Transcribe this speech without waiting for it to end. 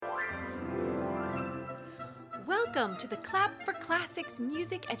Welcome to the Clap for Classics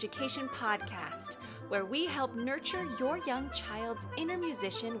Music Education Podcast, where we help nurture your young child's inner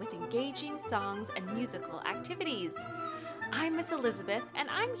musician with engaging songs and musical activities. I'm Miss Elizabeth, and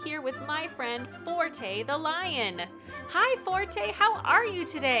I'm here with my friend Forte the Lion. Hi, Forte, how are you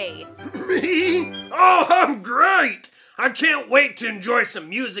today? Me? Oh, I'm great! I can't wait to enjoy some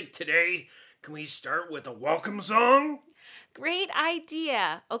music today. Can we start with a welcome song? Great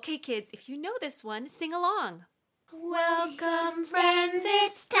idea. Okay, kids, if you know this one, sing along. Welcome, friends,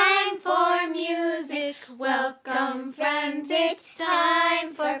 it's time for music. Welcome, friends, it's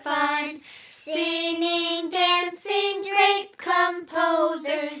time for fun. Singing, dancing, great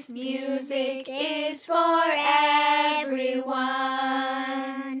composers. Music is for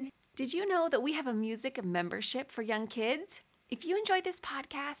everyone. Did you know that we have a music membership for young kids? If you enjoy this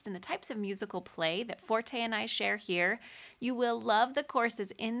podcast and the types of musical play that Forte and I share here, you will love the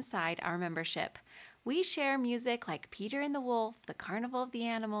courses inside our membership. We share music like Peter and the Wolf, The Carnival of the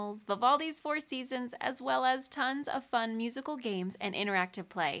Animals, Vivaldi's Four Seasons, as well as tons of fun musical games and interactive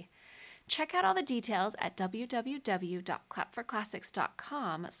play. Check out all the details at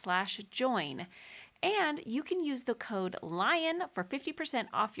www.clapforclassics.com/join. And you can use the code LION for 50%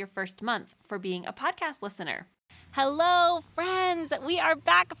 off your first month for being a podcast listener. Hello, friends. We are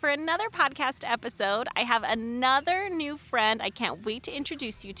back for another podcast episode. I have another new friend. I can't wait to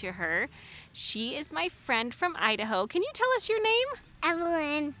introduce you to her. She is my friend from Idaho. Can you tell us your name?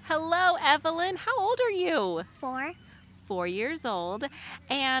 Evelyn. Hello, Evelyn. How old are you? 4. 4 years old,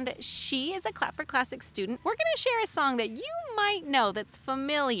 and she is a Clap for Classics student. We're going to share a song that you might know that's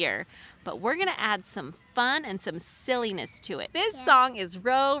familiar, but we're going to add some fun and some silliness to it. This song is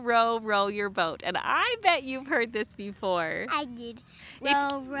Row, Row, Row Your Boat, and I bet you've heard this before. I did.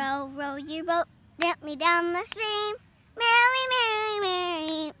 Row, row, row your boat gently down the stream. Merrily, merrily,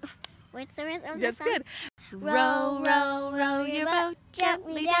 merrily. What's the rest of the That's song? good. Row, row, row your boat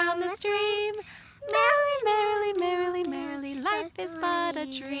gently down the stream. Merrily, merrily, merrily, merrily, life is but a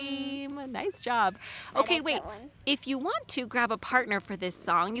dream. Nice job. Okay, like wait. that one. If you want to grab a partner for this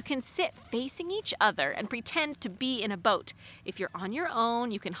song, you can sit facing each other and pretend to be in a boat. If you're on your own,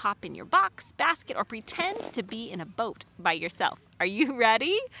 you can hop in your box, basket, or pretend to be in a boat by yourself. Are you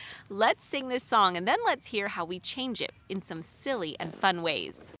ready? Let's sing this song, and then let's hear how we change it in some silly and fun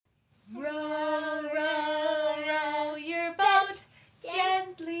ways. Row, row, row your boat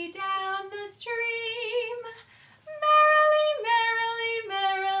gently down the stream. Merrily, merrily,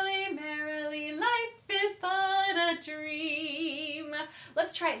 merrily, merrily, life is but a dream.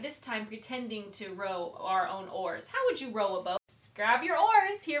 Let's try it this time, pretending to row our own oars. How would you row a boat? Grab your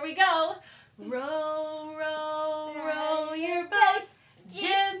oars. Here we go. Row, row, row your boat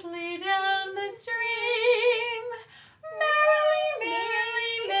gently down the stream. Merrily,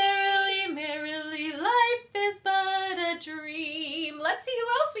 merrily, merrily, merrily, life is but a dream. Let's see who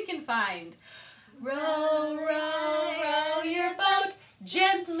else we can find. Row, row, row your boat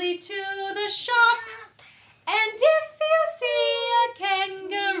gently to the shop. And if you see a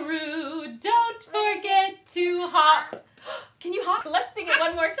kangaroo, don't forget to hop. Can you hop? Let's sing it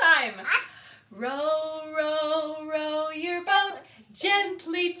one more time. Row, row, row your boat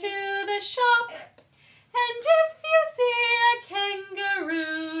gently to the shop. And if you see a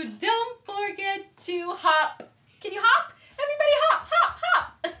kangaroo, don't forget to hop. Can you hop? Everybody hop, hop,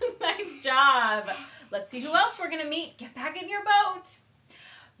 hop. Nice job. Let's see who else we're going to meet. Get back in your boat.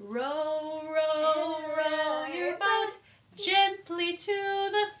 Row, row, row your boat gently to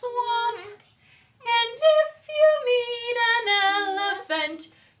the swamp. And if you meet an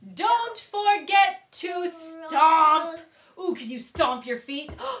elephant, don't forget to stomp. Ooh, can you stomp your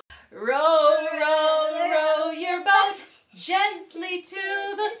feet? Row, row, row your boat gently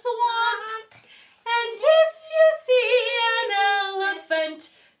to the swamp. And if you see an elephant,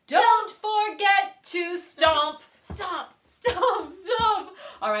 don't forget to stomp. Stomp, stomp, stomp.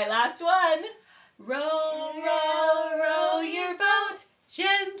 All right, last one. Row, row, row your boat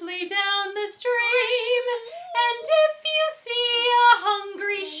gently down the stream. And if you see a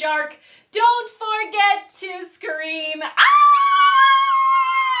hungry shark, don't forget to scream. Ah!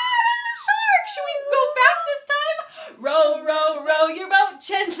 Should we go fast this time? Row, row, row your boat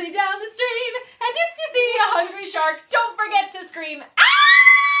gently down the stream. And if you see a hungry shark, don't forget to scream. Ah!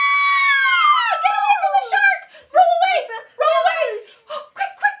 Get away from the shark! Roll away! Roll away! Oh,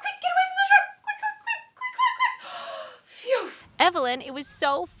 quick, quick, quick! Get away from the shark! Quick, quick, quick, quick, quick, quick! Phew! Evelyn, it was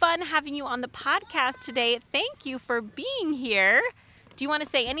so fun having you on the podcast today. Thank you for being here. Do you want to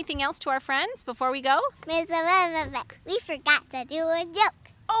say anything else to our friends before we go? Miss Elizabeth, we forgot to do a joke.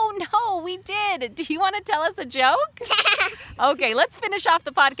 Oh, no, we did. Do you want to tell us a joke? Okay, let's finish off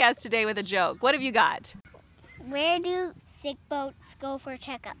the podcast today with a joke. What have you got? Where do sick boats go for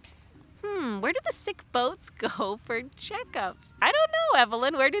checkups? Where do the sick boats go for checkups? I don't know,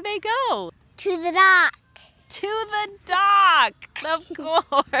 Evelyn. Where do they go? To the dock. To the dock, of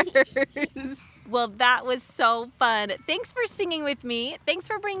course. Well, that was so fun. Thanks for singing with me. Thanks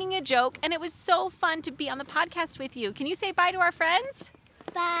for bringing a joke. And it was so fun to be on the podcast with you. Can you say bye to our friends?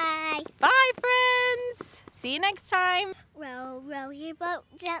 Bye. Bye, friends. See you next time. Row, row your boat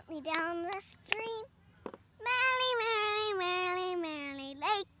gently down the stream. Merrily, merrily, merrily, merrily,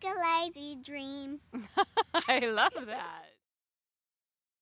 like a lazy dream. I love that.